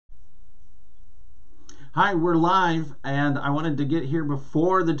Hi, we're live, and I wanted to get here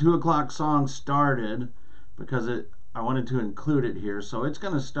before the 2 o'clock song started because I wanted to include it here. So it's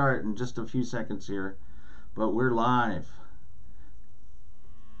going to start in just a few seconds here, but we're live.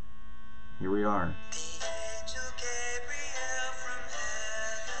 Here we are.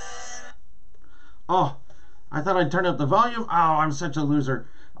 Oh, I thought I'd turn up the volume. Oh, I'm such a loser.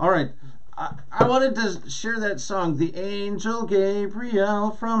 All right. I wanted to share that song, The Angel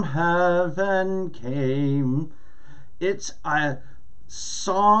Gabriel from Heaven Came. It's a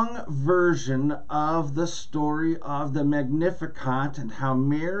song version of the story of the Magnificat and how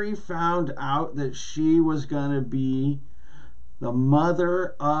Mary found out that she was going to be the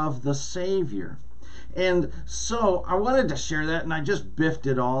mother of the Savior. And so I wanted to share that, and I just biffed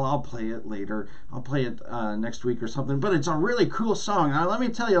it all. I'll play it later. I'll play it next week or something. But it's a really cool song. Now, let me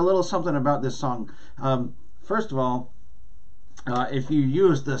tell you a little something about this song. First of all, if you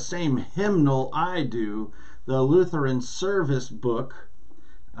use the same hymnal I do, the Lutheran Service Book,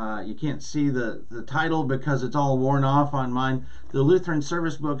 you can't see the title because it's all worn off on mine. The Lutheran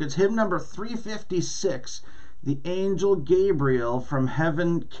Service Book, it's hymn number 356. The Angel Gabriel from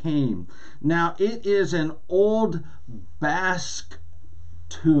Heaven Came. Now, it is an old Basque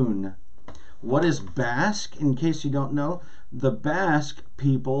tune. What is Basque, in case you don't know? The Basque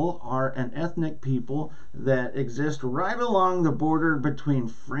people are an ethnic people that exist right along the border between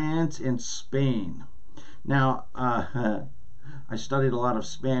France and Spain. Now, I studied a lot of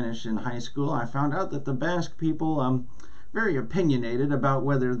Spanish in high school. I found out that the Basque people very opinionated about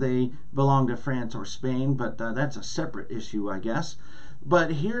whether they belong to France or Spain, but that's a separate issue, I guess.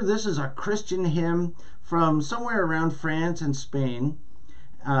 But here, this is a Christian hymn from somewhere around France and Spain.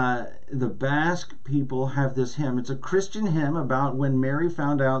 The Basque people have this hymn. It's a Christian hymn about when Mary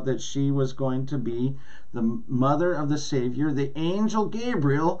found out that she was going to be the mother of the Savior. The angel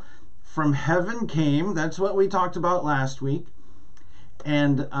Gabriel from heaven came. That's what we talked about last week.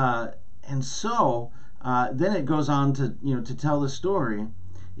 And so then it goes on to to tell the story.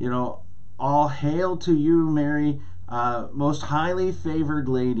 All hail to you, Mary, most highly favored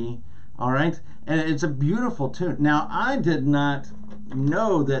lady. All right, and it's a beautiful tune. Now, I did not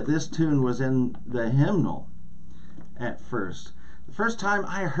know that this tune was in the hymnal at first. The first time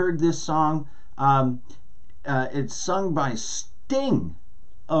I heard this song, it's sung by Sting,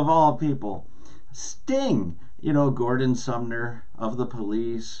 of all people. Sting, Gordon Sumner of the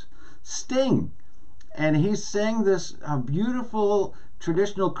Police. Sting. And he sang this beautiful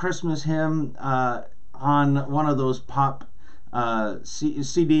traditional Christmas hymn on one of those pop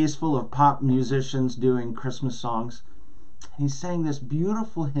CDs full of pop musicians doing Christmas songs. He sang this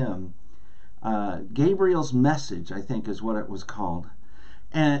beautiful hymn, Gabriel's Message, I think is what it was called.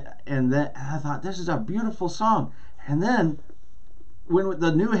 And I thought, this is a beautiful song. And then when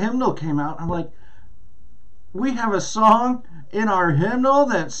the new hymnal came out, I'm like, we have a song in our hymnal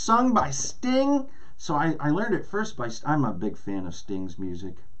that's sung by Sting. So I learned it first I'm a big fan of Sting's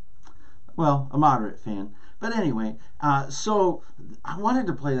music. Well, a moderate fan. But anyway, so I wanted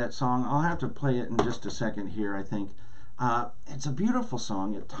to play that song. I'll have to play it in just a second here, I think. It's a beautiful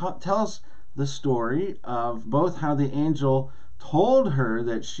song. It tells the story of both how the angel told her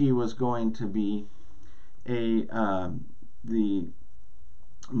that she was going to be the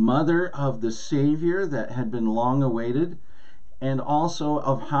mother of the Savior that had been long awaited, and also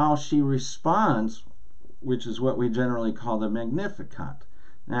of how she responds, which is what we generally call the Magnificat.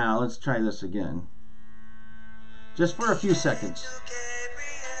 Now, let's try this again. Just for a few seconds.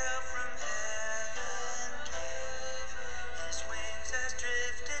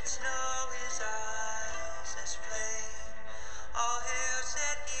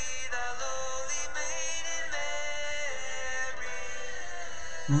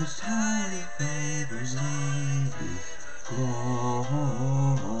 Most highly favored lady, Gloria.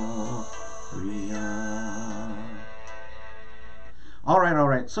 All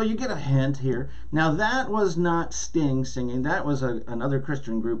right. So you get a hint here. Now, that was not Sting singing. That was another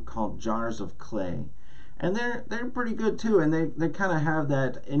Christian group called Jars of Clay. And they're pretty good too. And they kind of have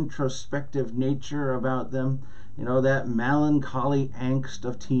that introspective nature about them. That melancholy angst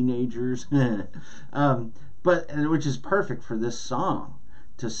of teenagers. But which is perfect for this song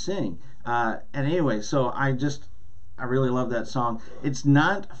to sing. And anyway, so I really love that song. It's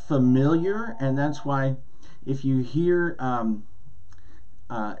not familiar, and that's why if you hear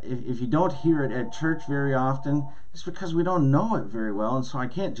if you don't hear it at church very often, it's because we don't know it very well. And so I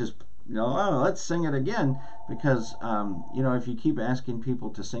can't just let's sing it again, because if you keep asking people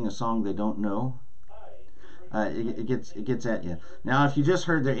to sing a song they don't know, it gets at you. Now, if you just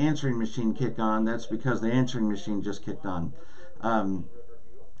heard the answering machine kick on, that's because the answering machine just kicked on.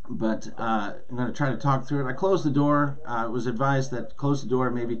 but I'm going to try to talk through it. I closed the door. I was advised that close the door,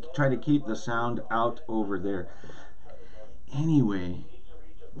 maybe try to keep the sound out over there. Anyway,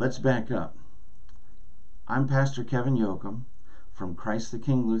 let's back up. I'm Pastor Kevin Yoakum from Christ the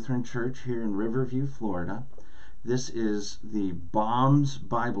King Lutheran Church here in Riverview, Florida. This is the BOMS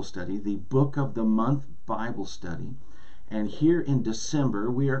Bible Study, the Book of the Month Bible Study. And here in December,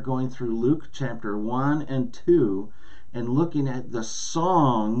 we are going through Luke chapter 1 and 2 and looking at the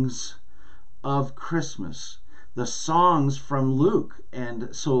songs of Christmas, the songs from Luke.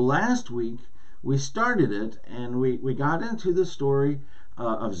 And so last week, we started it, and we got into the story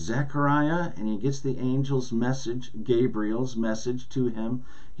of Zechariah, and he gets the angel's message, Gabriel's message to him.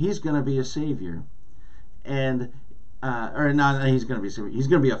 He's going to be a savior. And, or not, he's going to be a savior. He's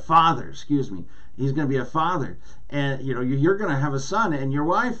going to be a father, excuse me. He's going to be a father. And, you know, you're going to have a son, and your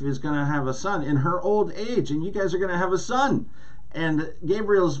wife is going to have a son in her old age, and you guys are going to have a son. And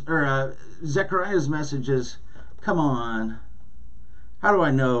Zechariah's message is, come on, how do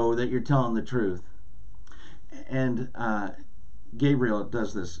I know that you're telling the truth? And Gabriel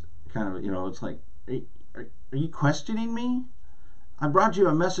does this kind of, you know, it's like, are you questioning me? I brought you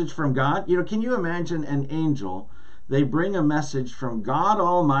a message from God. You know, can you imagine an angel? They bring a message from God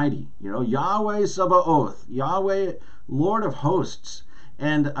Almighty, you know, Yahweh Sabaoth, Yahweh, Lord of hosts,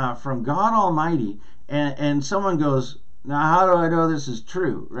 and from God Almighty. And someone goes, now how do I know this is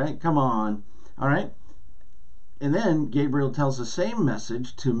true, right? Come on, all right? And then Gabriel tells the same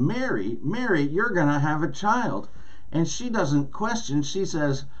message to Mary. Mary, you're going to have a child. And she doesn't question. She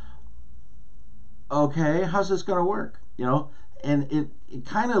says, okay, how's this going to work? You know, and it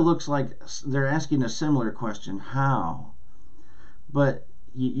kind of looks like they're asking a similar question, how? But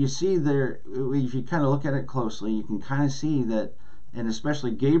you see there, if you kind of look at it closely, you can kind of see that, and especially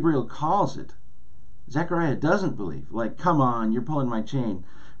Gabriel calls it. Zechariah doesn't believe. Like, come on, you're pulling my chain.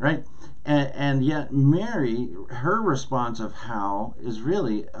 Right? And yet Mary, her response of how is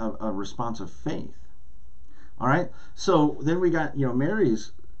really a response of faith. All right? So then we got, you know,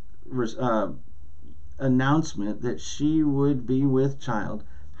 Mary's announcement that she would be with child.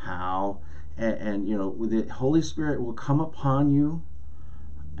 How? And you know, the Holy Spirit will come upon you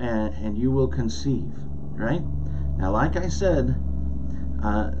and you will conceive. Right? Now, like I said,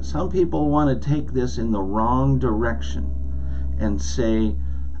 some people want to take this in the wrong direction and say,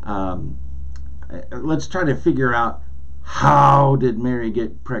 let's try to figure out, how did Mary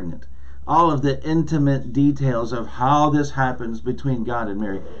get pregnant? All of the intimate details of how this happens between God and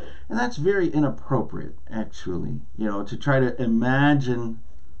Mary. And that's very inappropriate, actually, you know, to try to imagine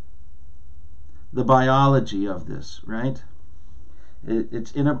the biology of this, right?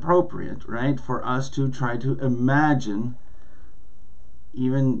 It's inappropriate, right, for us to try to imagine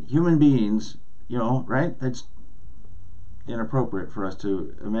even human beings, you know, right? That's inappropriate for us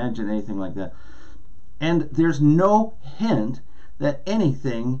to imagine anything like that. And there's no hint that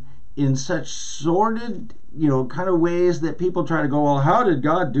anything in such sordid, you know, kind of ways that people try to go, well, how did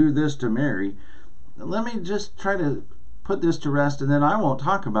God do this to Mary? Let me just try to put this to rest, and then I won't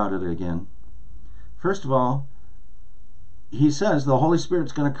talk about it again. First of all, he says the Holy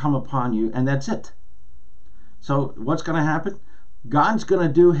Spirit's going to come upon you, and that's it. So what's going to happen? God's going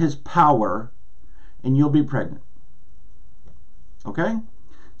to do his power, and you'll be pregnant. Okay?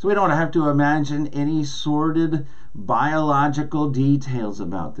 So we don't have to imagine any sordid biological details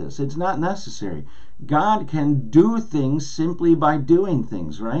about this. It's not necessary. God can do things simply by doing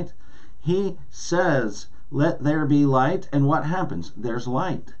things, right? He says, let there be light, and what happens? There's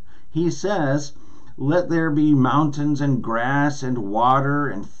light. He says, let there be mountains and grass and water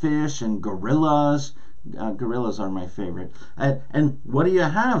and fish and gorillas. Gorillas are my favorite. And what do you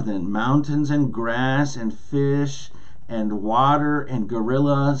have then? Mountains and grass and fish and water and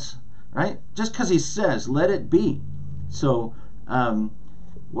gorillas, right? Just because he says, let it be. So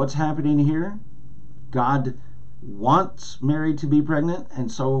what's happening here? God wants Mary to be pregnant,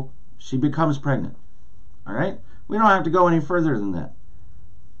 and so she becomes pregnant. All right? We don't have to go any further than that.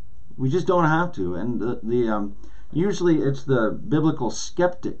 We just don't have to. And usually it's the biblical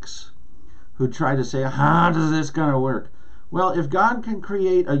skeptics who try to say, how does this going to work? Well, if God can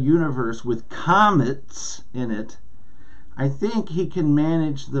create a universe with comets in it, I think he can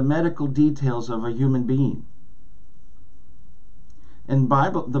manage the medical details of a human being. And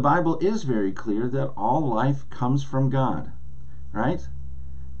the Bible is very clear that all life comes from God, right?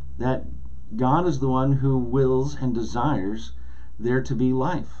 That God is the one who wills and desires there to be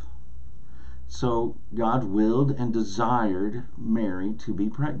life. So God willed and desired Mary to be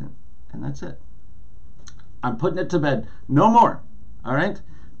pregnant. And that's it. I'm putting it to bed. No more. All right?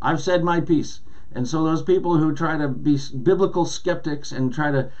 I've said my piece. And so those people who try to be biblical skeptics and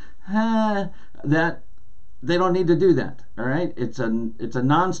try to, that, they don't need to do that, all right? It's a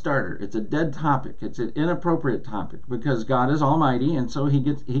non-starter. It's a dead topic. It's an inappropriate topic because God is almighty, and so he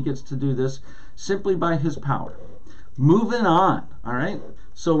gets to do this simply by his power. Moving on, all right?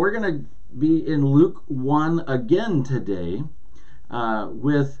 So we're going to be in Luke 1 again today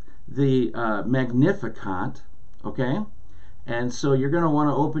with the Magnificat, okay? And so you're going to want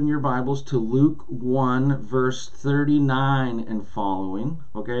to open your Bibles to Luke 1, verse 39 and following,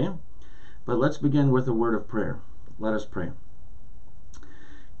 okay? But let's begin with a word of prayer. Let us pray.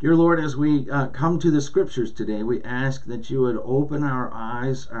 Dear Lord, as we come to the scriptures today, we ask that you would open our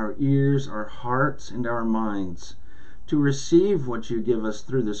eyes, our ears, our hearts, and our minds to receive what you give us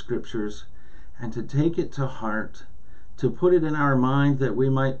through the scriptures and to take it to heart, to put it in our mind that we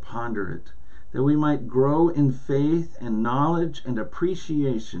might ponder it, that we might grow in faith and knowledge and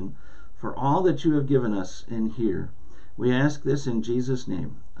appreciation for all that you have given us in here. We ask this in Jesus'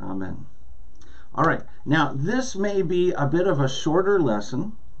 name. Amen. All right, now this may be a bit of a shorter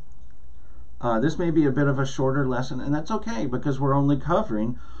lesson. And that's okay because we're only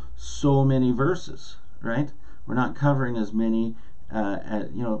covering so many verses, right? We're not covering as many,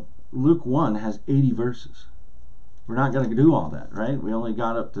 Luke 1 has 80 verses. We're not going to do all that, right? We only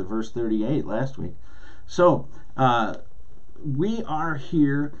got up to verse 38 last week. So we are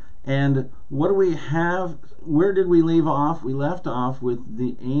here, and what do we have? Where did we leave off? We left off with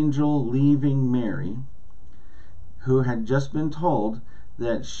the angel leaving Mary, who had just been told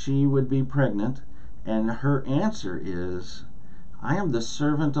that she would be pregnant, and her answer is, I am the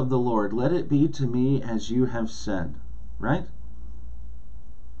servant of the Lord. Let it be to me as you have said, right?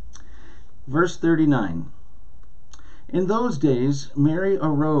 Verse 39. In those days, Mary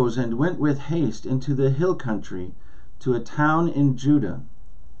arose and went with haste into the hill country to a town in Judah.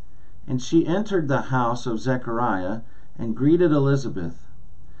 And she entered the house of Zechariah and greeted Elizabeth.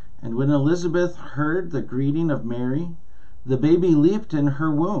 And when Elizabeth heard the greeting of Mary, the baby leaped in her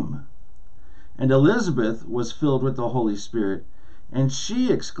womb. And Elizabeth was filled with the Holy Spirit, and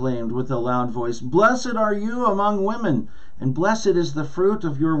she exclaimed with a loud voice, Blessed are you among women, and blessed is the fruit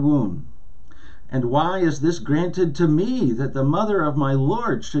of your womb. And why is this granted to me, that the mother of my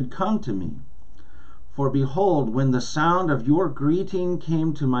Lord should come to me? For behold, when the sound of your greeting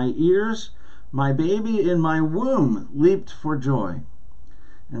came to my ears, my baby in my womb leaped for joy.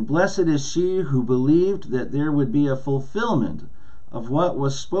 And blessed is she who believed that there would be a fulfillment of what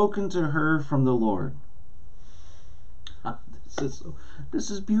was spoken to her from the Lord. This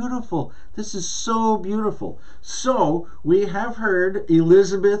is beautiful. This is so beautiful. So we have heard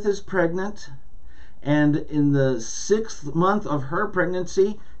Elizabeth is pregnant, and in the 6th month of her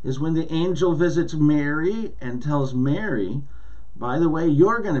pregnancy is when the angel visits Mary and tells Mary, by the way,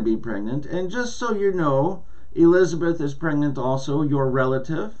 you're going to be pregnant. And just so you know, Elizabeth is pregnant also, your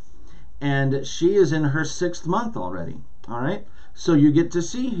relative, and she is in her 6th month already. All right? So you get to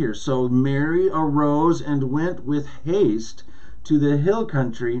see here. So Mary arose and went with haste to the hill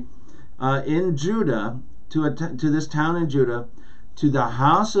country in Judah, to this town in Judah, to the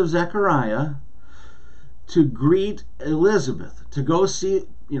house of Zechariah, to greet Elizabeth, to go see,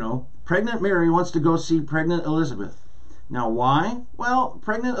 pregnant Mary wants to go see pregnant Elizabeth. Now why? Well,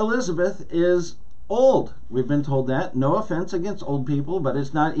 pregnant Elizabeth is old. We've been told that. No offense against old people, but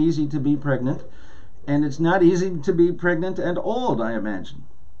it's not easy to be pregnant. And it's not easy to be pregnant and old, I imagine.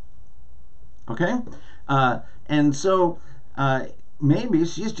 Okay? And so maybe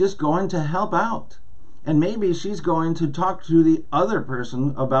she's just going to help out. And maybe she's going to talk to the other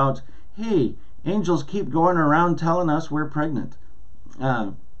person about, hey, angels keep going around telling us we're pregnant.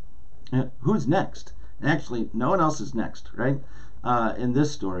 Who's next? Actually, no one else is next, right? In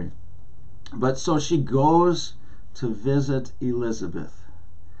this story. But so she goes to visit Elizabeth.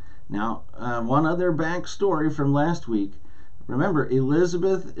 Now, one other backstory from last week. Remember,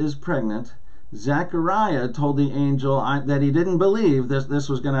 Elizabeth is pregnant. Zechariah told the angel that he didn't believe this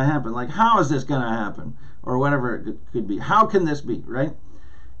was going to happen. Like, how is this going to happen? Or whatever it could be. How can this be, right?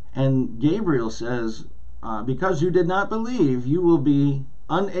 And Gabriel says, because you did not believe, you will be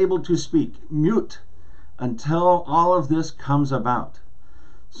unable to speak, mute, until all of this comes about.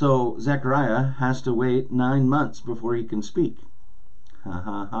 So Zechariah has to wait 9 months before he can speak.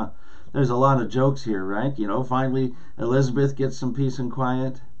 There's a lot of jokes here, right? Finally Elizabeth gets some peace and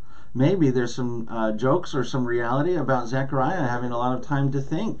quiet. Maybe there's some jokes or some reality about Zechariah having a lot of time to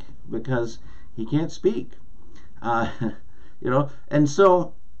think because he can't speak. And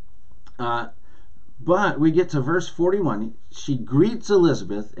so, but we get to verse 41. She greets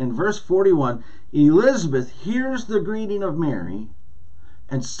Elizabeth. In verse 41, Elizabeth hears the greeting of Mary,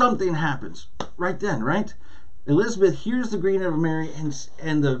 And something happens right then, right? Elizabeth hears the greeting of Mary,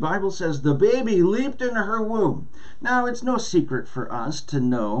 and the Bible says the baby leaped into her womb. Now, it's no secret for us to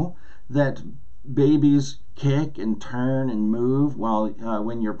know that babies kick and turn and move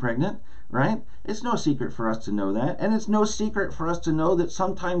when you're pregnant, right? It's no secret for us to know that. And it's no secret for us to know that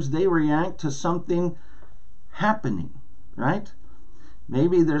sometimes they react to something happening, right?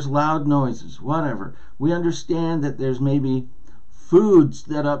 Maybe there's loud noises, whatever. We understand that there's maybe foods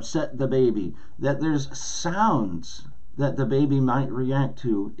that upset the baby, that there's sounds that the baby might react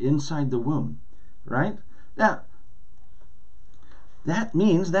to inside the womb, right? Now, that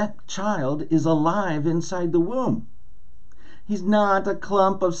means that child is alive inside the womb. He's not a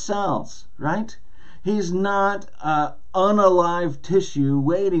clump of cells, right? He's not unalive tissue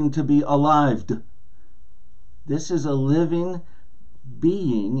waiting to be alived. This is a living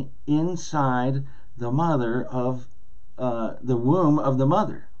being inside the mother of the womb of the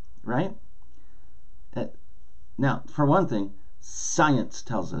mother, right? Now, for one thing, science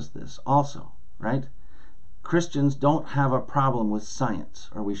tells us this also, right? Christians don't have a problem with science,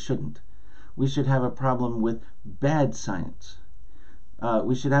 or we shouldn't. We should have a problem with bad science.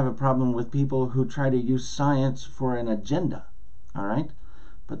 We should have a problem with people who try to use science for an agenda, all right?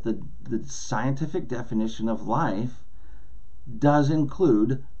 But the scientific definition of life does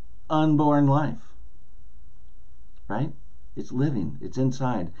include unborn life. Right? It's living. It's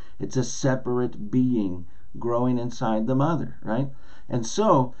inside. It's a separate being growing inside the mother, right? And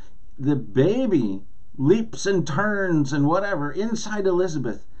so the baby leaps and turns and whatever inside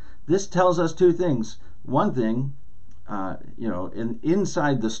Elizabeth. This tells us two things. One thing,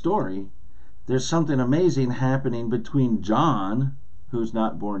 inside the story, there's something amazing happening between John, who's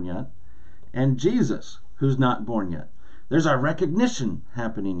not born yet, and Jesus, who's not born yet. There's a recognition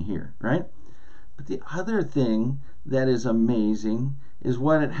happening here, right? But the other thing that is amazing is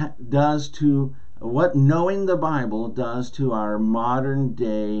what it does to, what knowing the Bible does to our modern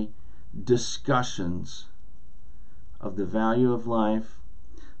day discussions of the value of life,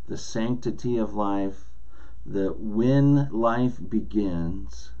 the sanctity of life, the when life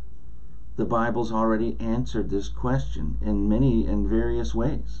begins. The Bible's already answered this question in various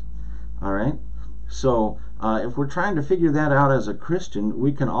ways. All right? So if we're trying to figure that out as a Christian,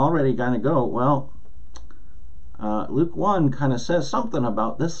 we can already kind of go, well, Luke 1 kind of says something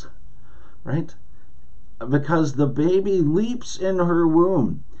about this, right? Because the baby leaps in her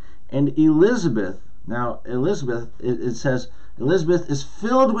womb. And Elizabeth, it says, Elizabeth is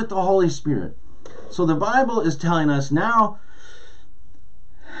filled with the Holy Spirit. So the Bible is telling us now,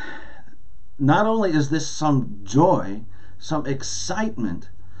 not only is this some joy, some excitement,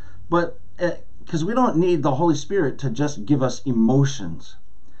 but because we don't need the Holy Spirit to just give us emotions.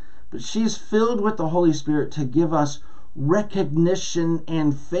 But she's filled with the Holy Spirit to give us recognition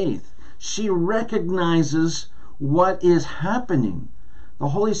and faith. She recognizes what is happening. The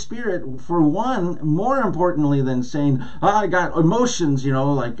Holy Spirit, for one, more importantly than saying, I got emotions,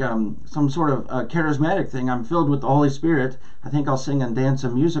 like some sort of charismatic thing, I'm filled with the Holy Spirit, I think I'll sing and dance a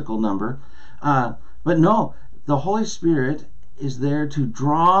musical number. But no, the Holy Spirit is there to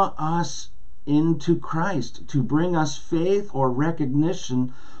draw us into Christ, to bring us faith or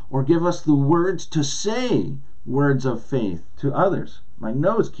recognition, or give us the words to say words of faith to others. My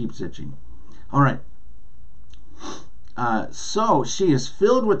nose keeps itching. All right. So she is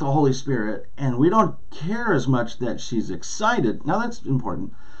filled with the Holy Spirit, and we don't care as much that she's excited. Now that's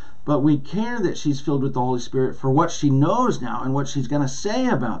important. But we care that she's filled with the Holy Spirit for what she knows now and what she's going to say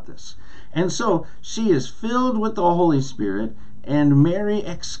about this. And so she is filled with the Holy Spirit, and Mary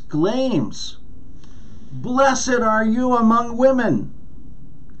exclaims, "Blessed are you among women."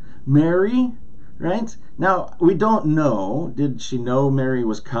 Mary, right? Now, we don't know. Did she know Mary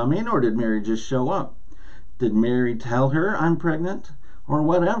was coming, or did Mary just show up? Did Mary tell her, I'm pregnant, or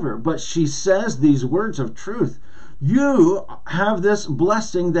whatever? But she says these words of truth. You have this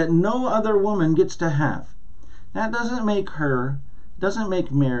blessing that no other woman gets to have. That doesn't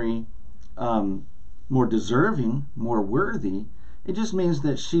make Mary more deserving, more worthy. It just means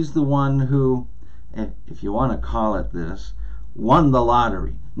that she's the one who, if you want to call it this, won the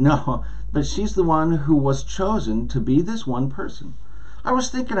lottery. No, but she's the one who was chosen to be this one person. I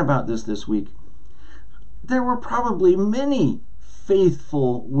was thinking about this week. There were probably many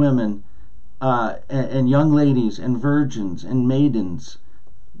faithful women and young ladies and virgins and maidens.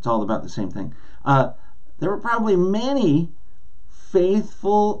 It's all about the same thing. There were probably many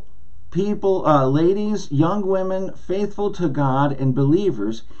faithful people, ladies, young women, faithful to God and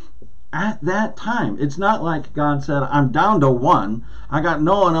believers at that time. It's not like God said, I'm down to one. I got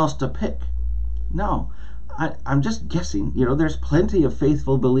no one else to pick. No. I'm just guessing, there's plenty of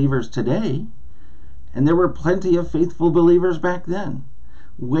faithful believers today, and there were plenty of faithful believers back then,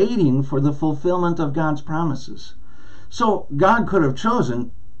 waiting for the fulfillment of God's promises. So God could have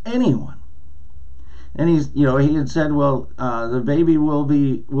chosen anyone. And he had said, well, the baby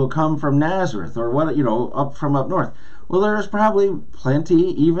will come from Nazareth, or what, up north. Well, there's probably plenty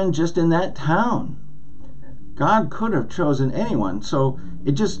even just in that town. God could have chosen anyone. So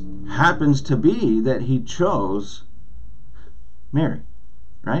it just happens to be that he chose Mary,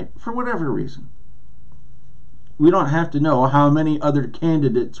 right? For whatever reason. We don't have to know how many other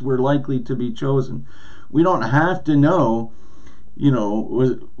candidates were likely to be chosen. We don't have to know,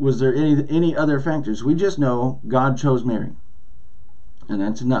 was there any other factors. We just know God chose Mary, and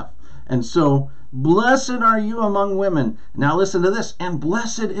that's enough. And so, blessed are you among women. Now listen to this. And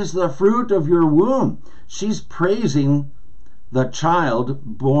blessed is the fruit of your womb. She's praising the child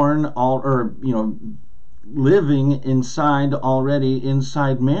born living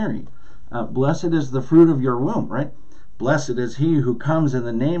inside Mary. Blessed is the fruit of your womb, right? Blessed is he who comes in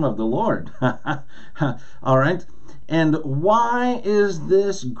the name of the Lord. All right. And why is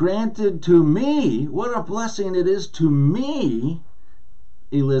this granted to me? What a blessing it is to me,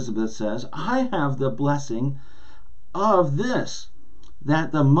 Elizabeth says. I have the blessing of this,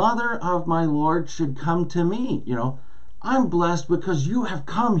 that the mother of my Lord should come to me. I'm blessed because you have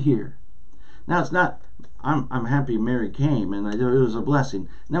come here. Now, it's not, I'm happy Mary came and it was a blessing.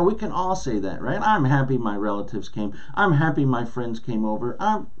 Now, we can all say that, right? I'm happy my relatives came. I'm happy my friends came over.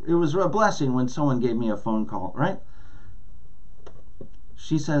 It was a blessing when someone gave me a phone call, right?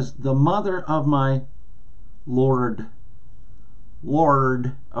 She says, the mother of my Lord.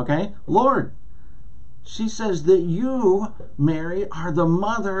 Lord, okay? Lord. She says that you, Mary, are the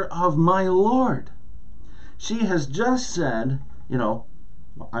mother of my Lord. She has just said,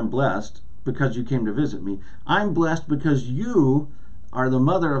 I'm blessed because you came to visit me. I'm blessed because you are the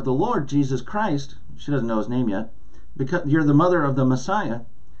mother of the Lord Jesus Christ. She doesn't know his name yet. Because you're the mother of the Messiah.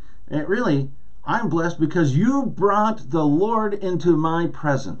 And really, I'm blessed because you brought the Lord into my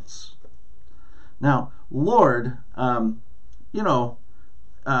presence. Now, Lord,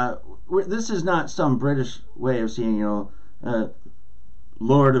 this is not some British way of saying,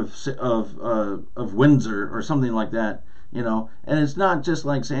 Lord of Windsor or something like that, and it's not just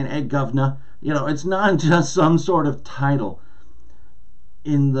like saying, hey, governor, it's not just some sort of title.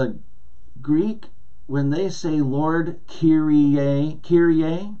 In the Greek, when they say Lord, Kyrie,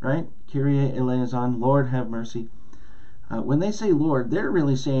 right? Kyrie eleison, Lord have mercy. When they say Lord, they're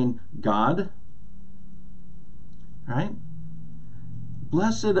really saying God, right?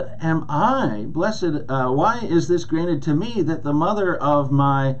 Blessed am I. Blessed, why is this granted to me that the mother of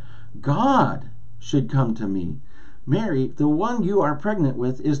my God should come to me? Mary, the one you are pregnant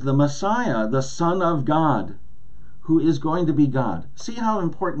with is the Messiah, the Son of God, who is going to be God. See how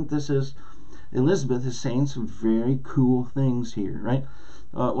important this is? Elizabeth is saying some very cool things here, right?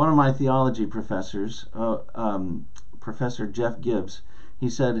 One of my theology professors, Professor Jeff Gibbs, he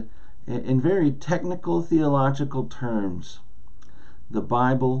said, in very technical theological terms, the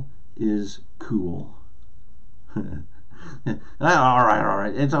Bible is cool. All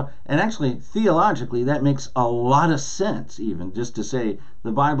right. And actually, theologically, that makes a lot of sense, even just to say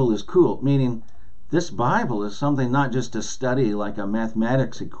the Bible is cool, meaning this Bible is something not just to study like a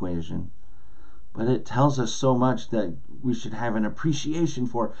mathematics equation, but it tells us so much that we should have an appreciation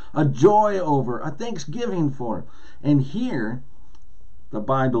for, a joy over, a thanksgiving for. And here, the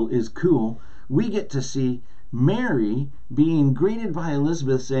Bible is cool. We get to see Mary being greeted by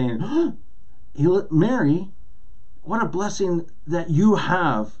Elizabeth saying, Mary, what a blessing that you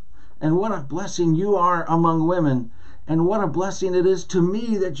have, and what a blessing you are among women, and what a blessing it is to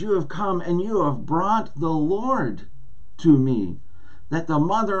me that you have come and you have brought the Lord to me, that the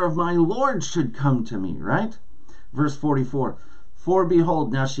mother of my Lord should come to me, right? Verse 44, for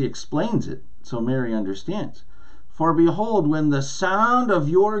behold, now she explains it so Mary understands. For behold, when the sound of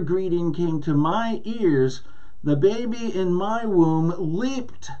your greeting came to my ears, the baby in my womb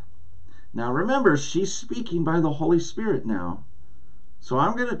leaped. Now remember, she's speaking by the Holy Spirit now. So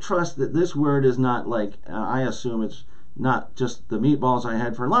I'm going to trust that this word is not like, I assume it's not just the meatballs I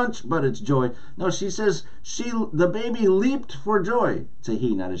had for lunch, but it's joy. No, she says the baby leaped for joy. It's a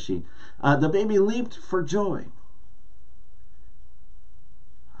he, not a she. The baby leaped for joy.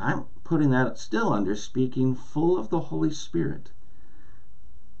 I'm putting that still under speaking full of the Holy Spirit.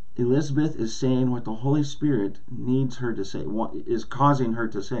 Elizabeth is saying what the Holy Spirit needs her to say, is causing her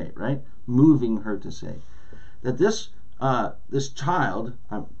to say, right? Moving her to say. That this child,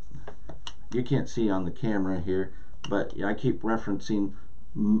 you can't see on the camera here, but I keep referencing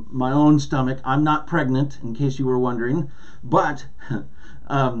my own stomach. I'm not pregnant, in case you were wondering, but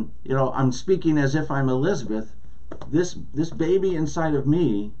I'm speaking as if I'm Elizabeth. This baby inside of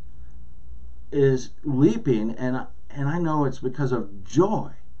me is leaping, and I know it's because of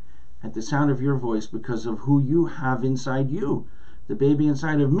joy at the sound of your voice, because of who you have inside you. The baby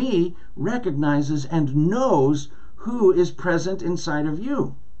inside of me recognizes and knows who is present inside of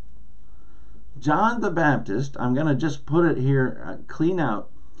you. John the Baptist, I'm going to just put it here clean out.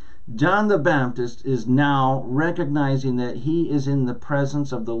 John the Baptist is now recognizing that he is in the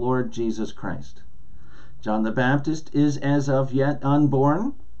presence of the Lord Jesus Christ. John the Baptist is as of yet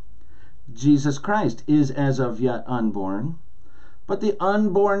unborn. Jesus Christ is as of yet unborn. But the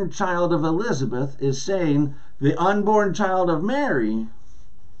unborn child of Elizabeth is saying the unborn child of Mary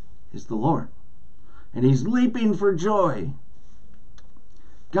is the Lord. And he's leaping for joy.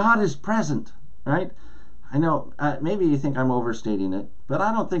 God is present, right? I know, maybe you think I'm overstating it, but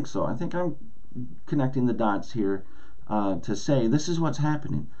I don't think so. I think I'm connecting the dots here to say this is what's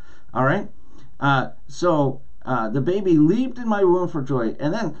happening. All right? So the baby leaped in my womb for joy.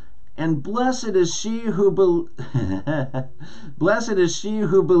 And blessed is she who blessed is she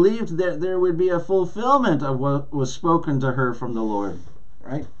who believed that there would be a fulfillment of what was spoken to her from the Lord.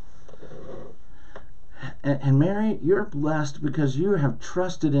 Right? And Mary, you're blessed because you have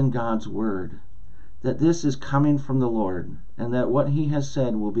trusted in God's word, that this is coming from the Lord, and that what he has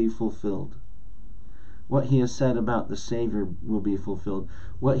said will be fulfilled. What he has said about the Savior will be fulfilled.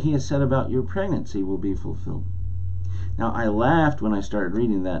 What he has said about your pregnancy will be fulfilled. Now, I laughed when I started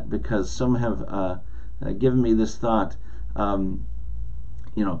reading that, because some have given me this thought, who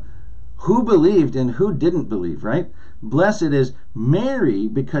believed and who didn't believe, right? Blessed is Mary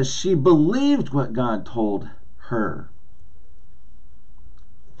because she believed what God told her.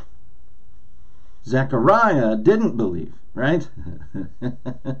 Zechariah didn't believe, right?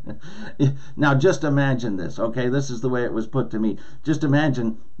 Now, just imagine this, okay? This is the way it was put to me. Just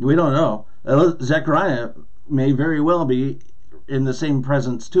imagine, we don't know. Zechariah may very well be in the same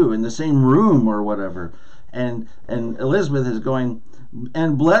presence too, in the same room or whatever. And Elizabeth is going,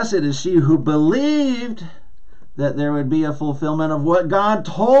 and blessed is she who believed that there would be a fulfillment of what God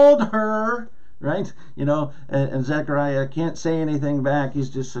told her, right? And Zechariah can't say anything back. He's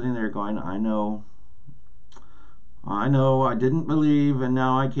just sitting there going, I know, I didn't believe, and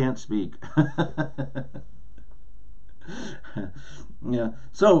now I can't speak. Yeah.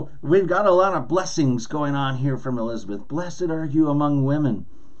 So we've got a lot of blessings going on here from Elizabeth. Blessed are you among women,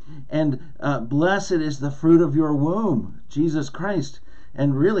 and blessed is the fruit of your womb, Jesus Christ.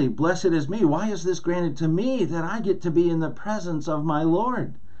 And really, blessed is me. Why is this granted to me, that I get to be in the presence of my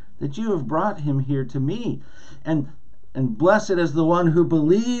Lord, that you have brought him here to me? And blessed is the one who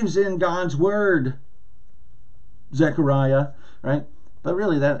believes in God's word, Zechariah, right? But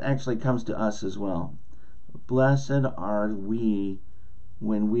really, that actually comes to us as well. Blessed are we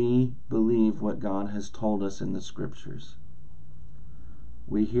when we believe what God has told us in the scriptures.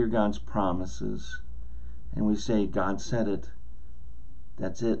 We hear God's promises and we say, God said it.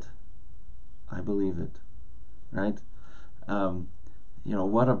 That's it. I believe it. Right?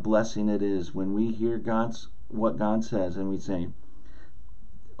 What a blessing it is when we hear what God says and we say,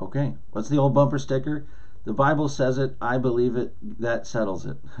 okay, what's the old bumper sticker? The Bible says it, I believe it, that settles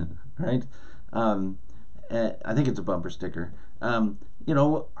it. Right? I think it's a bumper sticker.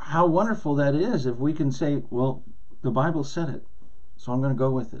 How wonderful that is if we can say, well, the Bible said it, so I'm going to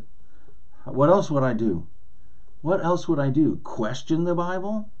go with it. What else would I do? What else would I do? Question the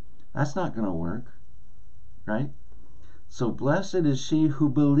Bible? That's not going to work, right? So blessed is she who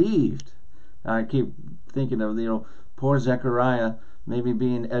believed. I keep thinking of, poor Zechariah maybe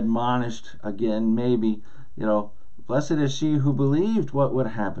being admonished again, maybe, blessed is she who believed what would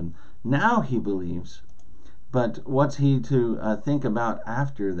happen. Now he believes. But what's he to think about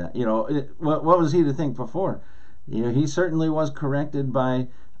after that? What was he to think before? He certainly was corrected by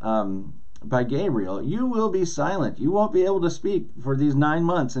Gabriel. You will be silent. You won't be able to speak for these 9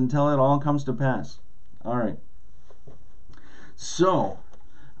 months until it all comes to pass. All right. So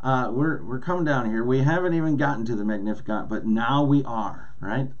we're coming down here. We haven't even gotten to the Magnificat, but now we are,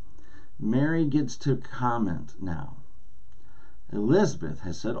 right? Mary gets to comment now. Elizabeth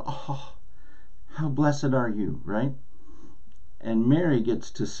has said, oh, how blessed are you, right? And Mary gets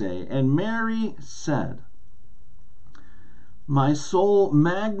to say, and Mary said, my soul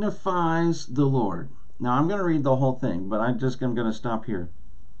magnifies the Lord. Now I'm going to read the whole thing, but I'm going to stop here.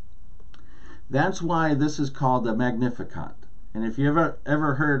 That's why this is called the Magnificat. And if you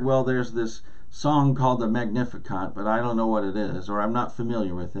ever heard, well, there's this song called the Magnificat, but I don't know what it is, or I'm not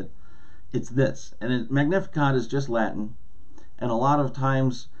familiar with it. It's this. And Magnificat is just Latin. And a lot of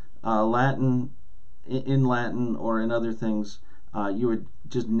times, in Latin or in other things, you would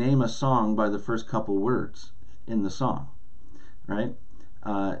just name a song by the first couple words in the song, right?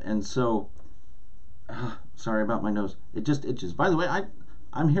 And so, sorry about my nose. It just itches. By the way,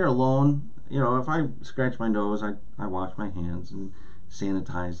 I'm here alone. You know, if I scratch my nose, I wash my hands and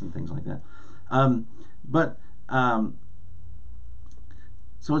sanitize and things like that.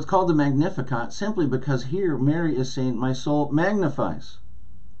 So it's called the Magnificat simply because here Mary is saying, my soul magnifies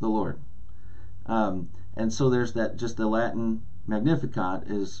the Lord. And so there's that, just the Latin Magnificat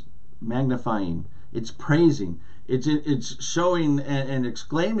is magnifying, it's praising, it's showing and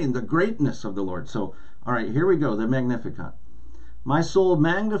exclaiming the greatness of the Lord. So, all right, here we go, the Magnificat. My soul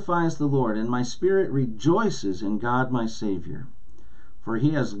magnifies the Lord, and my spirit rejoices in God my Savior. For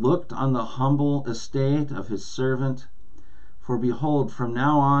he has looked on the humble estate of his servant. For behold, from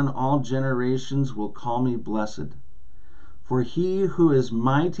now on all generations will call me blessed. For he who is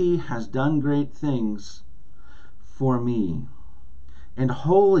mighty has done great things for me, and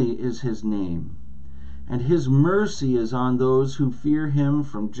holy is his name, and his mercy is on those who fear him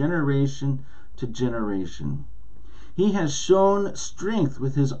from generation to generation. He has shown strength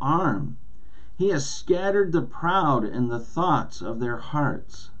with his arm. He has scattered the proud in the thoughts of their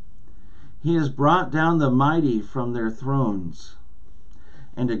hearts. He has brought down the mighty from their thrones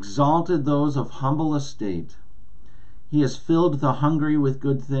and exalted those of humble estate. He has filled the hungry with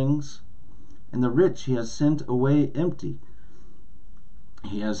good things, and the rich he has sent away empty.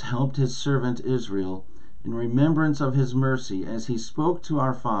 He has helped his servant Israel in remembrance of his mercy, as he spoke to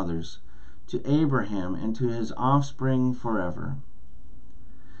our fathers, to Abraham and to his offspring forever.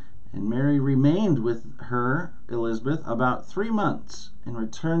 And Mary remained with her, Elizabeth, about 3 months and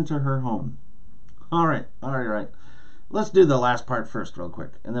returned to her home. All right. Let's do the last part first real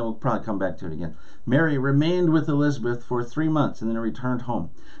quick, and then we'll probably come back to it again. Mary remained with Elizabeth for 3 months and then returned home.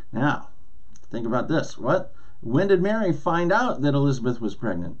 Now, think about this. When did Mary find out that Elizabeth was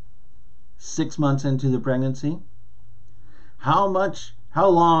pregnant? 6 months into the pregnancy? How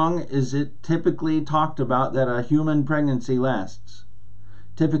long is it typically talked about that a human pregnancy lasts?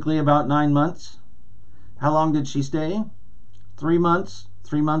 Typically about 9 months. How long did she stay? 3 months.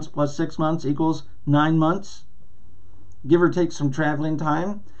 3 months plus 6 months equals 9 months. Give or take some traveling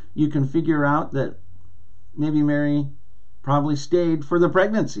time, you can figure out that maybe Mary probably stayed for the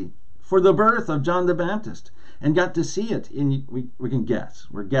pregnancy, for the birth of John the Baptist, and got to see it. And we can guess.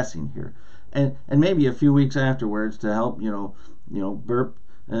 We're guessing here. And maybe a few weeks afterwards to help, burp,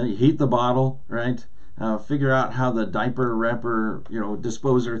 heat the bottle, right? Figure out how the diaper wrapper,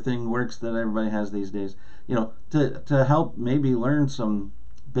 disposer thing works that everybody has these days. To help maybe learn some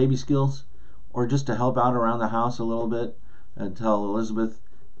baby skills, or just to help out around the house a little bit until Elizabeth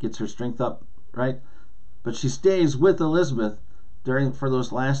gets her strength up, right? But she stays with Elizabeth for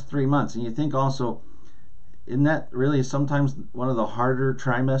those last 3 months. And you think also, isn't that really sometimes one of the harder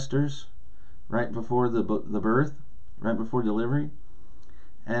trimesters, right before the birth, right before delivery?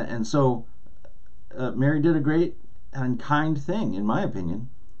 And so Mary did a great and kind thing, in my opinion,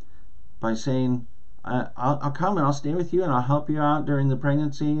 by saying, I'll come and I'll stay with you and I'll help you out during the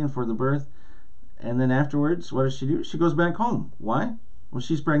pregnancy and for the birth. And then afterwards, what does she do? She goes back home. Why? Well,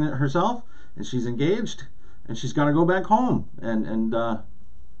 she's pregnant herself and she's engaged and she's got to go back home and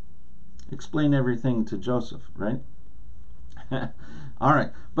explain everything to Joseph, right? All right,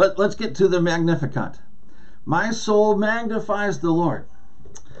 but let's get to the Magnificat. My soul magnifies the Lord.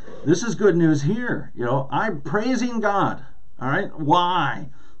 This is good news here. I'm praising God. All right, why?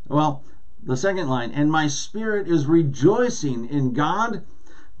 Well, the second line, and my spirit is rejoicing in God,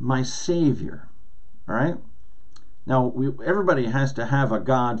 my Savior. All right? Now, everybody has to have a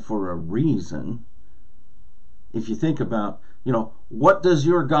God for a reason. If you think about, what does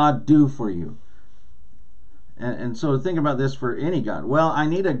your God do for you? And so think about this for any God. Well, I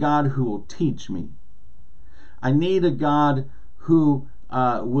need a God who will teach me. I need a God who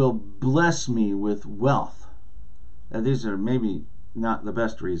will bless me with wealth. Now, these are maybe not the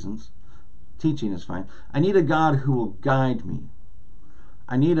best reasons. Teaching is fine. I need a God who will guide me.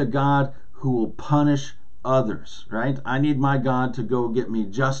 I need a God who will punish others, right? I need my God to go get me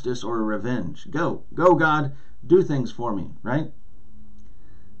justice or revenge. Go God, do things for me, right?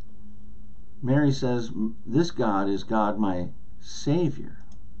 Mary says, this God is God my Savior.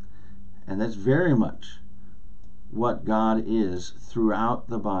 And that's very much what God is throughout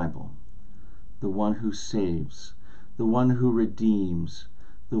the Bible. The one who saves, the one who redeems,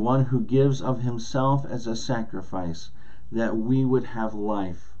 the one who gives of himself as a sacrifice that we would have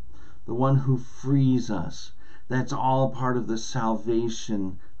life, the one who frees us. That's all part of the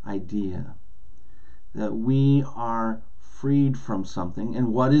salvation idea, that we are freed from something.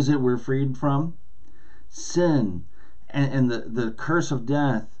 And what is it we're freed from? Sin and the curse of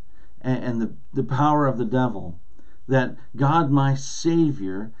death and the power of the devil. That God, my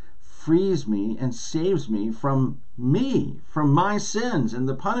Savior, frees me and saves me, from my sins and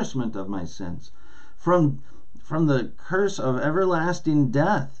the punishment of my sins, from the curse of everlasting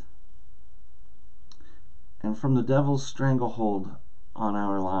death, and from the devil's stranglehold on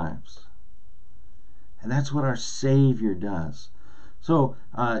our lives. And that's what our Savior does. So,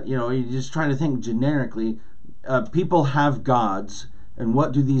 you just try to think generically. People have gods, and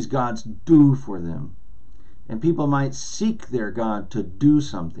what do these gods do for them? And people might seek their God to do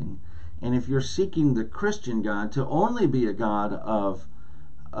something. And if you're seeking the Christian God to only be a God of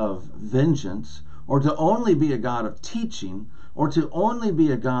vengeance, or to only be a God of teaching, or to only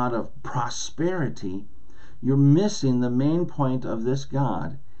be a God of prosperity, you're missing the main point of this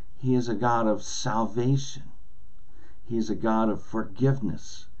God. He is a God of salvation. He is a God of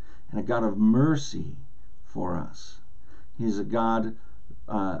forgiveness and a God of mercy for us. He is a God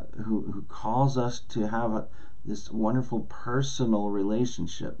who calls us to have this wonderful personal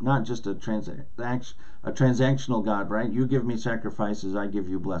relationship, not just a transactional God, right? You give me sacrifices, I give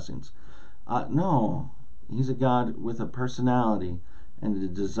you blessings. No, he's a God with a personality and a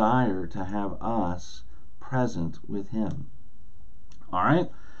desire to have us present with him. All right?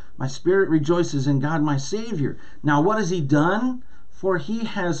 My spirit rejoices in God my Savior. Now what has he done? For he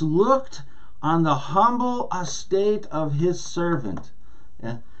has looked on the humble estate of his servant.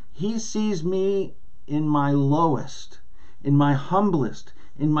 He sees me in my lowest, in my humblest,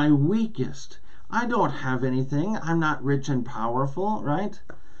 in my weakest. I don't have anything. I'm not rich and powerful, right?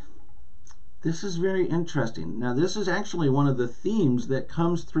 This is very interesting. Now, this is actually one of the themes that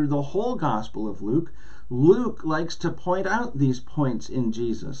comes through the whole Gospel of Luke. Luke likes to point out these points in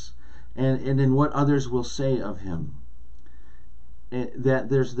Jesus and in what others will say of him. That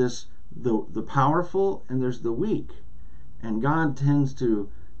there's the powerful and there's the weak. And God tends to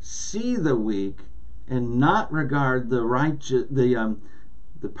see the weak and not regard the righteous, the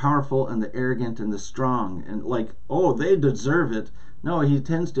powerful and the arrogant and the strong, and like, oh, they deserve it. No, he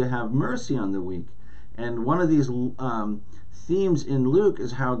tends to have mercy on the weak. And one of these themes in Luke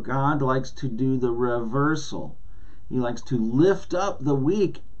is how God likes to do the reversal. He likes to lift up the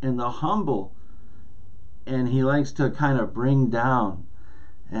weak and the humble, and he likes to kind of bring down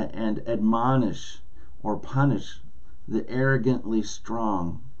and admonish or punish the arrogantly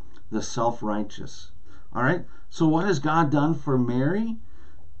strong, the self-righteous. All right? So what has God done for Mary?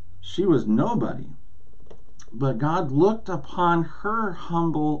 She was nobody. But God looked upon her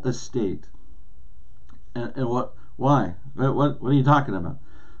humble estate. And what? Why? What are you talking about?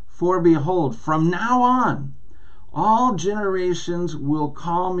 For behold, from now on, all generations will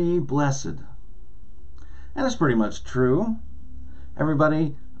call me blessed. And it's pretty much true.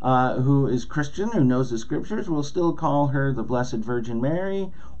 Everybody who is Christian, who knows the scriptures, will still call her the Blessed Virgin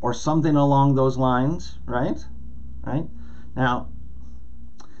Mary or something along those lines, right? Right? Now,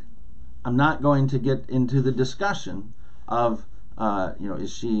 I'm not going to get into the discussion of,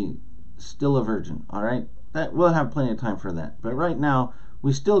 is she still a virgin, all right? We'll have plenty of time for that. But right now,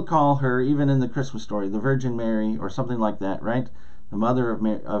 we still call her, even in the Christmas story, the Virgin Mary or something like that, right? The mother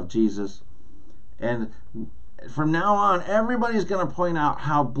of Jesus. And from now on, everybody's going to point out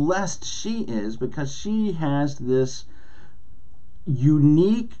how blessed she is because she has this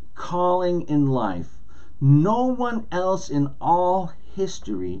unique calling in life. No one else in all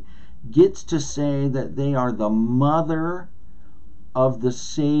history gets to say that they are the mother of the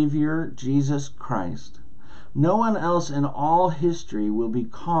Savior, Jesus Christ. No one else in all history will be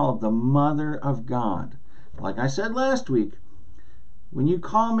called the Mother of God. Like I said last week, when you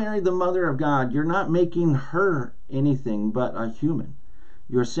call Mary the Mother of God, you're not making her anything but a human.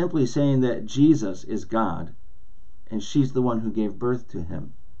 You're simply saying that Jesus is God, and she's the one who gave birth to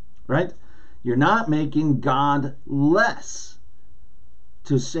him. Right? You're not making God less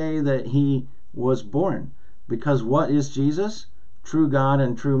to say that he was born. Because what is Jesus? True God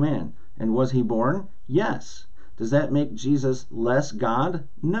and true man. And was he born? Yes. Does that make Jesus less God?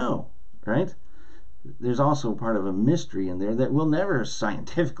 No. Right? There's also part of a mystery in there that we'll never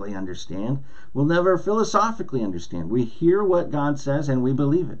scientifically understand. We'll never philosophically understand. We hear what God says and we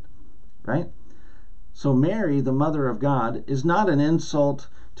believe it. Right? So Mary, the Mother of God, is not an insult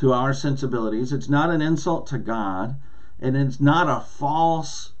to our sensibilities. It's not an insult to God. And it's not a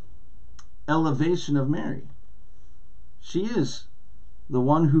false elevation of Mary. She is the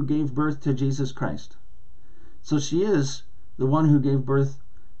one who gave birth to Jesus Christ. So she is the one who gave birth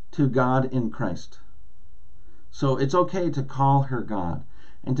to God in Christ. So it's okay to call her God.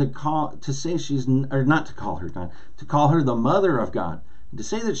 and to say she's, or not to call her God, to call her the mother of God. And to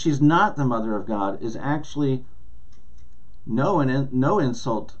say that she's not the mother of God is actually no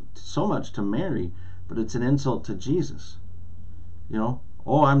insult so much to Mary, but it's an insult to Jesus. You know,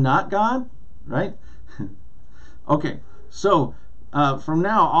 oh, I'm not God, right? Okay, so from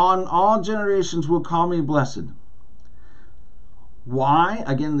now on, all generations will call me blessed. Why?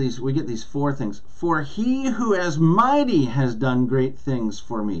 Again, we get these four things. For he who is mighty has done great things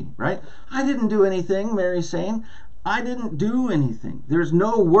for me, right? I didn't do anything, Mary's saying. I didn't do anything. There's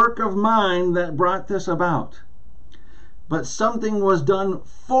no work of mine that brought this about. But something was done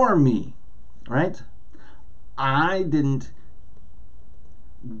for me, right? I didn't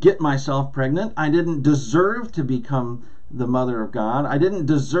get myself pregnant. I didn't deserve to become the mother of God. I didn't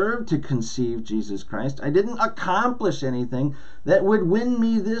deserve to conceive Jesus Christ. I didn't accomplish anything that would win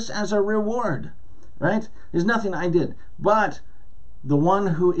me this as a reward, right? There's nothing I did. But the one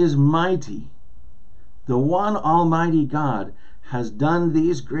who is mighty, the one almighty God, has done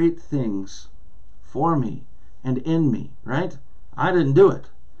these great things for me and in me, right? I didn't do it.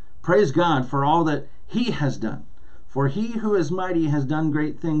 Praise God for all that he has done. For he who is mighty has done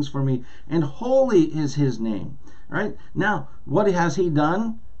great things for me, and holy is his name. Right? Now, what has he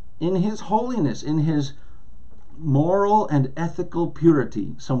done? In his holiness, in his moral and ethical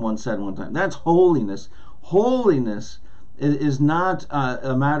purity, someone said one time. That's holiness. Holiness is not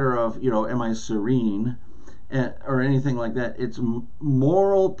a matter of, am I serene or anything like that. It's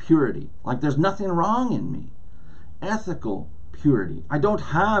moral purity. Like there's nothing wrong in me. Ethical purity. I don't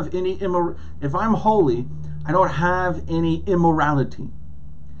have any if I'm holy, I don't have any immorality.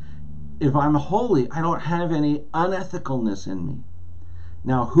 If I'm holy, I don't have any unethicalness in me.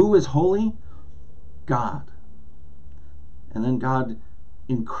 Now, who is holy? God. And then God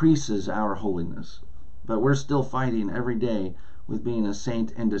increases our holiness. But we're still fighting every day with being a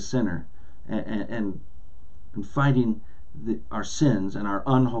saint and a sinner, and fighting our sins and our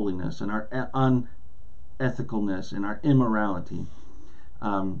unholiness and our unethicalness and our immorality.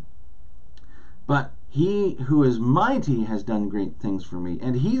 But he who is mighty has done great things for me.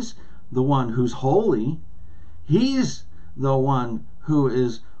 And he's the one who's holy. He's the one who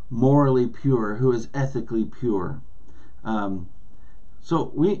is morally pure, who is ethically pure.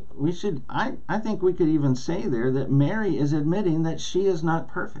 So we should, I think we could even say there that Mary is admitting that she is not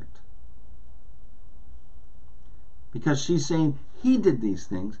perfect. Because she's saying he did these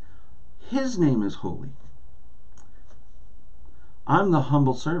things. His name is holy. I'm the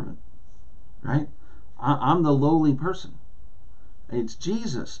humble servant, right? I'm the lowly person. It's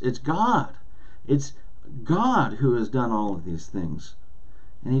Jesus. It's God. It's God who has done all of these things.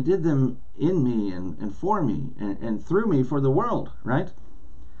 And he did them in me and for me and through me for the world, right?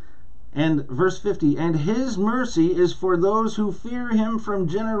 And verse 50, and his mercy is for those who fear him from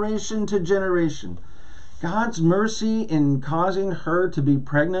generation to generation. God's mercy in causing her to be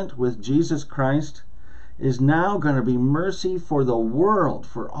pregnant with Jesus Christ is now going to be mercy for the world,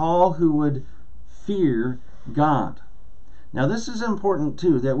 for all who would fear God. Now this is important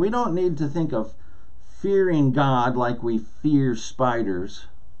too, that we don't need to think of fearing God like we fear spiders.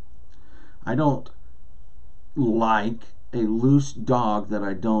 I don't like a loose dog that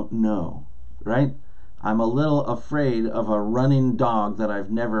I don't know, right? I'm a little afraid of a running dog that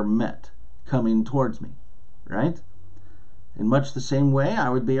I've never met coming towards me, right? In much the same way, I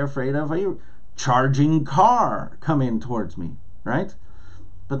would be afraid of a charging car coming towards me, right?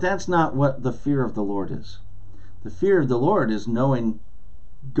 But that's not what the fear of the Lord is. The fear of the Lord is knowing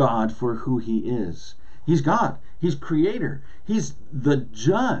God for who he is. He's God. He's creator. He's the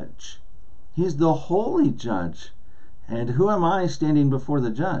judge. He's the holy judge. And who am I standing before the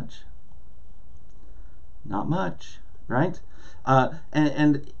judge? Not much, right?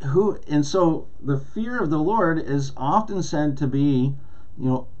 And so the fear of the Lord is often said to be,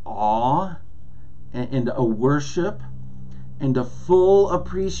 awe and a worship and a full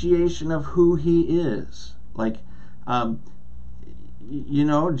appreciation of who he is. Like,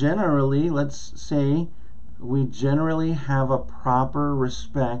 generally, let's say we generally have a proper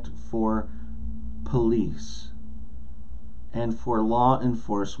respect for police and for law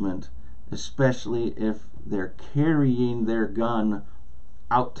enforcement, especially if they're carrying their gun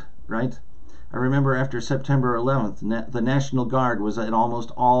out, right? I remember after September 11th, the National Guard was at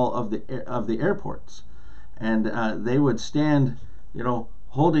almost all of the airports, and they would stand,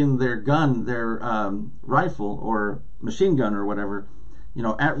 holding their gun, their rifle or machine gun or whatever,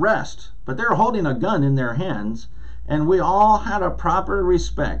 at rest. But they're holding a gun in their hands, and we all had a proper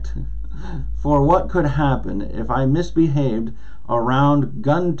respect for what could happen if I misbehaved around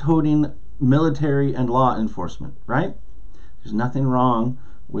gun-toting military and law enforcement, right? There's nothing wrong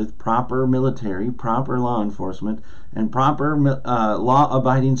with proper military, proper law enforcement, and proper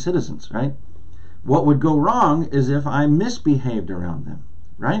law-abiding citizens, right? What would go wrong is if I misbehaved around them,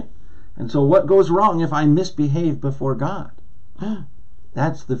 right? And so what goes wrong if I misbehave before God?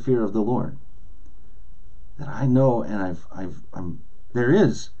 That's the fear of the Lord. That I know, and there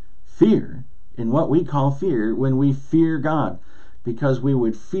is fear in what we call fear when we fear God, because we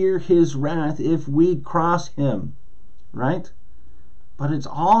would fear his wrath if we cross him, right? But it's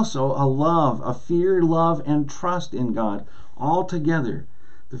also a love, a fear, love, and trust in God all together.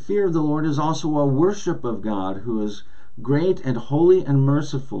 The fear of the Lord is also a worship of God, who is great and holy and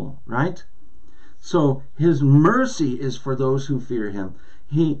merciful, right? So his mercy is for those who fear him.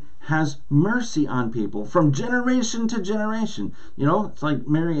 He has mercy on people from generation to generation. You know, it's like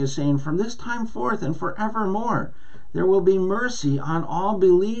Mary is saying, from this time forth and forevermore, there will be mercy on all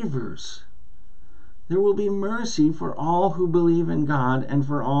believers. There will be mercy for all who believe in God and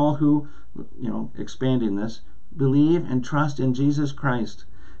for all who, expanding this, believe and trust in Jesus Christ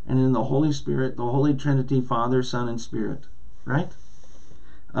and in the Holy Spirit, the Holy Trinity, Father, Son, and Spirit. Right?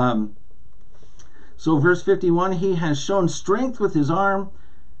 So verse 51, he has shown strength with his arm.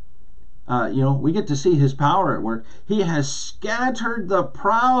 We get to see his power at work. He has scattered the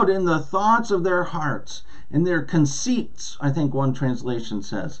proud in the thoughts of their hearts, in their conceits, I think one translation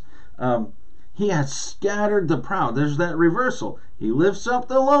says. He has scattered the proud. There's that reversal. He lifts up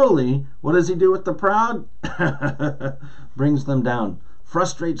the lowly. What does he do with the proud? Brings them down,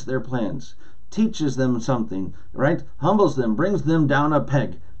 frustrates their plans, teaches them something, right? Humbles them, brings them down a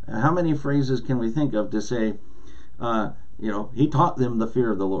peg. How many phrases can we think of to say, he taught them the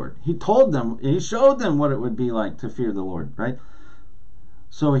fear of the Lord. He told them, he showed them what it would be like to fear the Lord, right?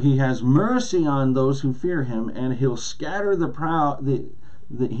 So he has mercy on those who fear him, and he'll scatter the proud.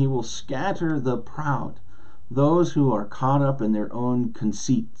 He will scatter the proud, those who are caught up in their own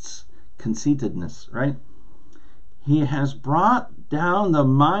conceitedness, right? He has brought down the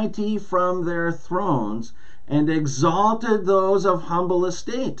mighty from their thrones and exalted those of humble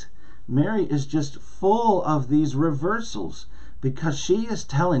estate. Mary is just full of these reversals because she is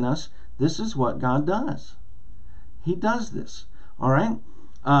telling us this is what God does. He does this. All right?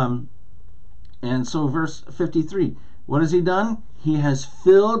 And so verse 53, what has he done? He has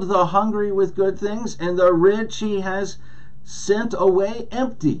filled the hungry with good things, and the rich he has sent away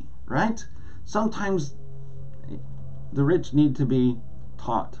empty, right? Sometimes the rich need to be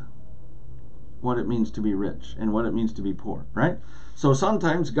taught what it means to be rich and what it means to be poor, right? So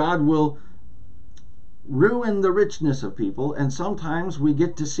sometimes God will ruin the richness of people, and sometimes we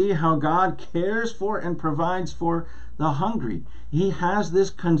get to see how God cares for and provides for the hungry. He has this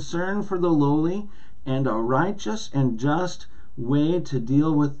concern for the lowly and a righteous and just way to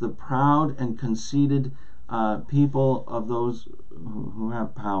deal with the proud and conceited people of those who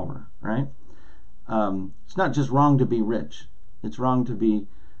have power, right? It's not just wrong to be rich. It's wrong to be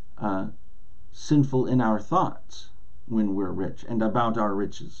sinful in our thoughts when we're rich and about our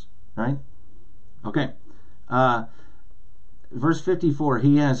riches, right? Okay. Verse 54,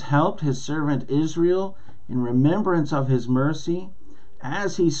 he has helped his servant Israel in remembrance of his mercy,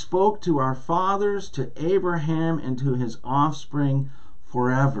 as he spoke to our fathers, to Abraham, and to his offspring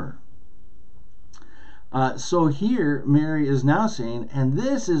forever. So here Mary is now saying, and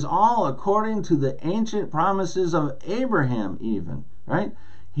this is all according to the ancient promises of Abraham even, right?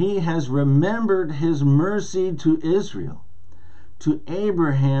 He has remembered his mercy to Israel, to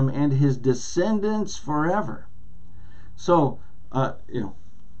Abraham and his descendants forever. So, I'm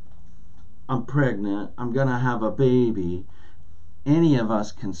pregnant, I'm going to have a baby. Any of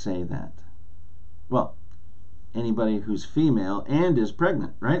us can say that. Well, anybody who's female and is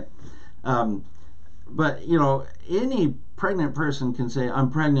pregnant, right? But, any pregnant person can say,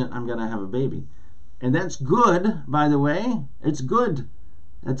 I'm pregnant, I'm going to have a baby. And that's good, by the way. It's good.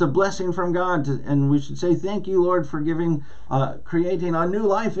 It's a blessing from God. And we should say, thank you, Lord, for creating a new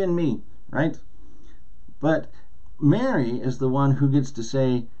life in me, right? But Mary is the one who gets to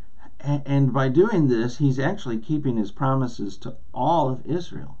say, and by doing this, he's actually keeping his promises to all of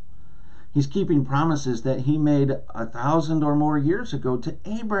Israel. He's keeping promises that he made 1,000 or more years ago to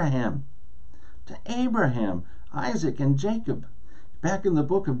Abraham, Isaac, and Jacob. Back in the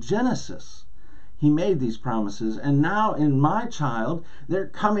book of Genesis, he made these promises, and now in my child, they're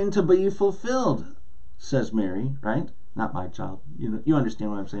coming to be fulfilled, says Mary, right? Not my child. You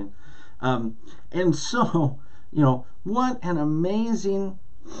understand what I'm saying. And so, what an amazing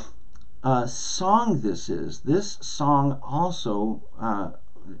song this is. This song also,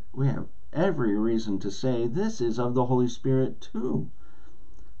 we have every reason to say this is of the Holy Spirit too.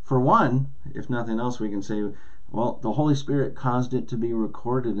 For one, if nothing else, we can say Well, the Holy Spirit caused it to be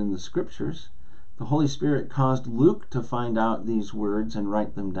recorded in the Scriptures. The Holy Spirit caused Luke to find out these words and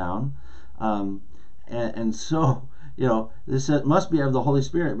write them down. And so, this must be of the Holy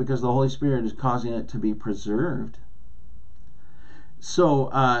Spirit, because the Holy Spirit is causing it to be preserved. So,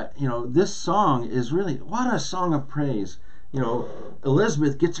 this song is really, what a song of praise.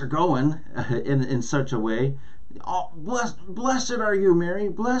 Elizabeth gets her going in such a way. Oh, blessed are you, Mary,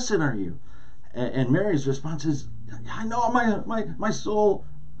 blessed are you. And Mary's response is, I know my soul,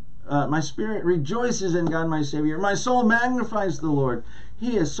 my spirit rejoices in God my Savior. My soul magnifies the Lord.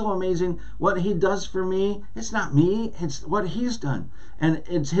 He is so amazing. What he does for me, it's not me, it's what he's done. And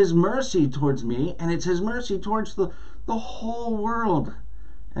it's his mercy towards me, and it's his mercy towards the whole world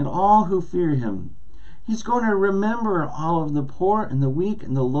and all who fear him. He's going to remember all of the poor and the weak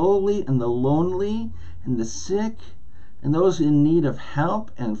and the lowly and the lonely and the sick and those in need of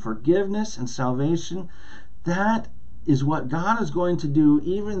help and forgiveness and salvation. That is what God is going to do,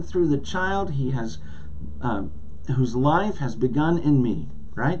 even through the child he has, whose life has begun in me,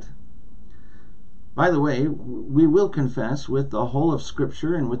 right? By the way, we will confess with the whole of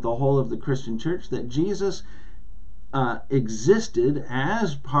Scripture and with the whole of the Christian church that Jesus existed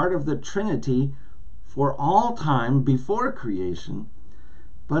as part of the Trinity for all time before creation,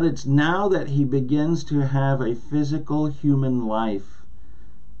 but it's now that he begins to have a physical human life,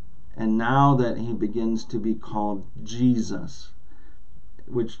 and now that he begins to be called Jesus,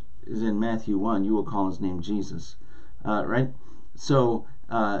 which is in Matthew 1, you will call his name Jesus, right? So,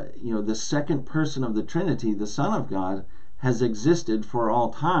 the second person of the Trinity, the Son of God, has existed for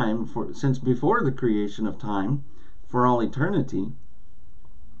all time, since before the creation of time, for all eternity.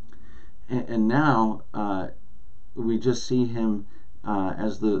 And now we just see him,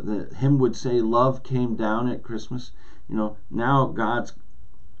 as the hymn would say, love came down at Christmas. Now God's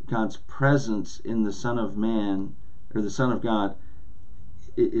presence in the Son of Man, or the Son of God,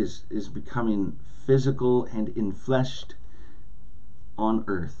 is becoming physical and enfleshed on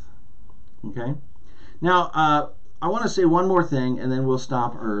earth. Okay? Now, I want to say one more thing, and then we'll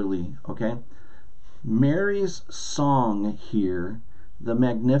stop early. Okay? Mary's song here, the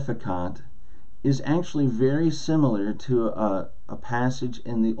Magnificat, is actually very similar to a passage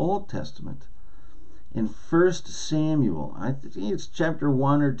in the Old Testament. In 1 Samuel, I think it's chapter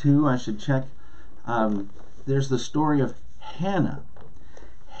 1 or 2, I should check, there's the story of Hannah.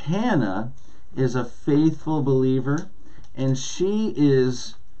 Hannah is a faithful believer, and she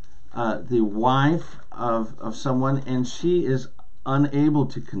is the wife of someone, and she is unable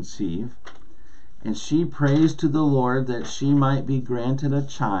to conceive. And she prays to the Lord that she might be granted a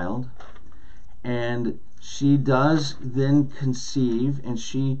child. And she does then conceive, and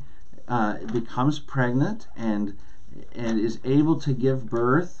she becomes pregnant and is able to give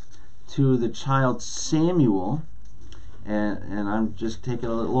birth to the child Samuel. And I'm just taking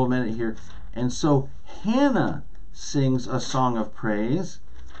a little minute here. And so Hannah sings a song of praise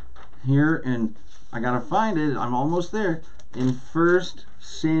here, and I gotta find it, I'm almost there, in 1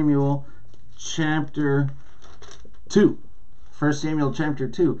 Samuel chapter 2. 1 Samuel chapter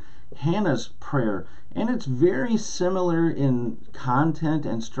 2. Hannah's prayer, and it's very similar in content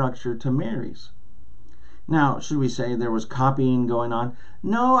and structure to Mary's. Now, should we say there was copying going on?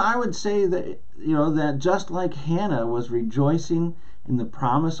 No, I would say that, that just like Hannah was rejoicing in the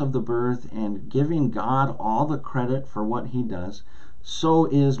promise of the birth and giving God all the credit for what he does, so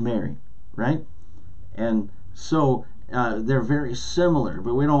is Mary, right? And so they're very similar,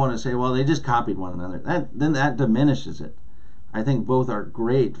 but we don't want to say, well, they just copied one another. Then that diminishes it. I think both are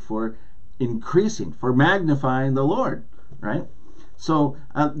great for increasing, for magnifying the Lord, right? So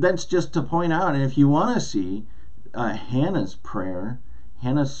that's just to point out. And if you want to see Hannah's prayer,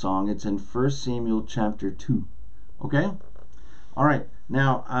 Hannah's song, it's in 1 Samuel chapter 2. Okay? All right.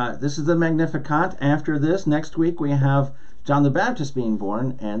 Now, this is the Magnificat. After this, next week, we have John the Baptist being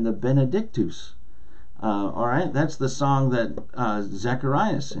born and the Benedictus. All right? That's the song that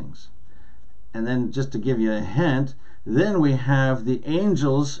Zechariah sings. And then, just to give you a hint, then we have the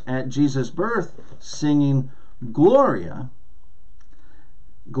angels at Jesus' birth singing Gloria.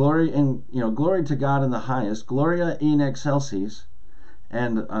 Glory to God in the highest, Gloria in excelsis,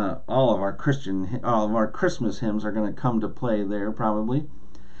 and all of our Christmas hymns are going to come to play there probably.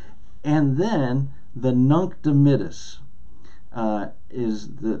 And then the Nunc Dimittis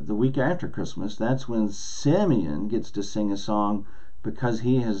is the week after Christmas. That's when Simeon gets to sing a song because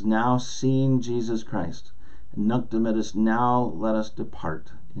he has now seen Jesus Christ. Nunc Dimittis, now let us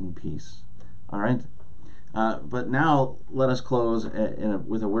depart in peace. All right. But now let us close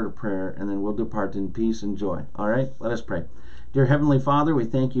with a word of prayer, and then we'll depart in peace and joy. All right, let us pray. Dear Heavenly Father, we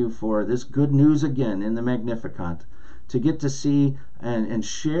thank you for this good news again in the Magnificat, to get to see and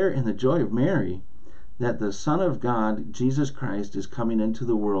share in the joy of Mary, that the Son of God, Jesus Christ, is coming into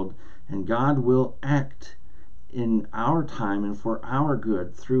the world, and God will act in our time and for our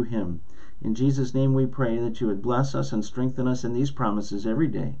good through him. In Jesus' name we pray that you would bless us and strengthen us in these promises every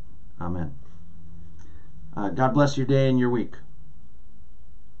day. Amen. God bless your day and your week.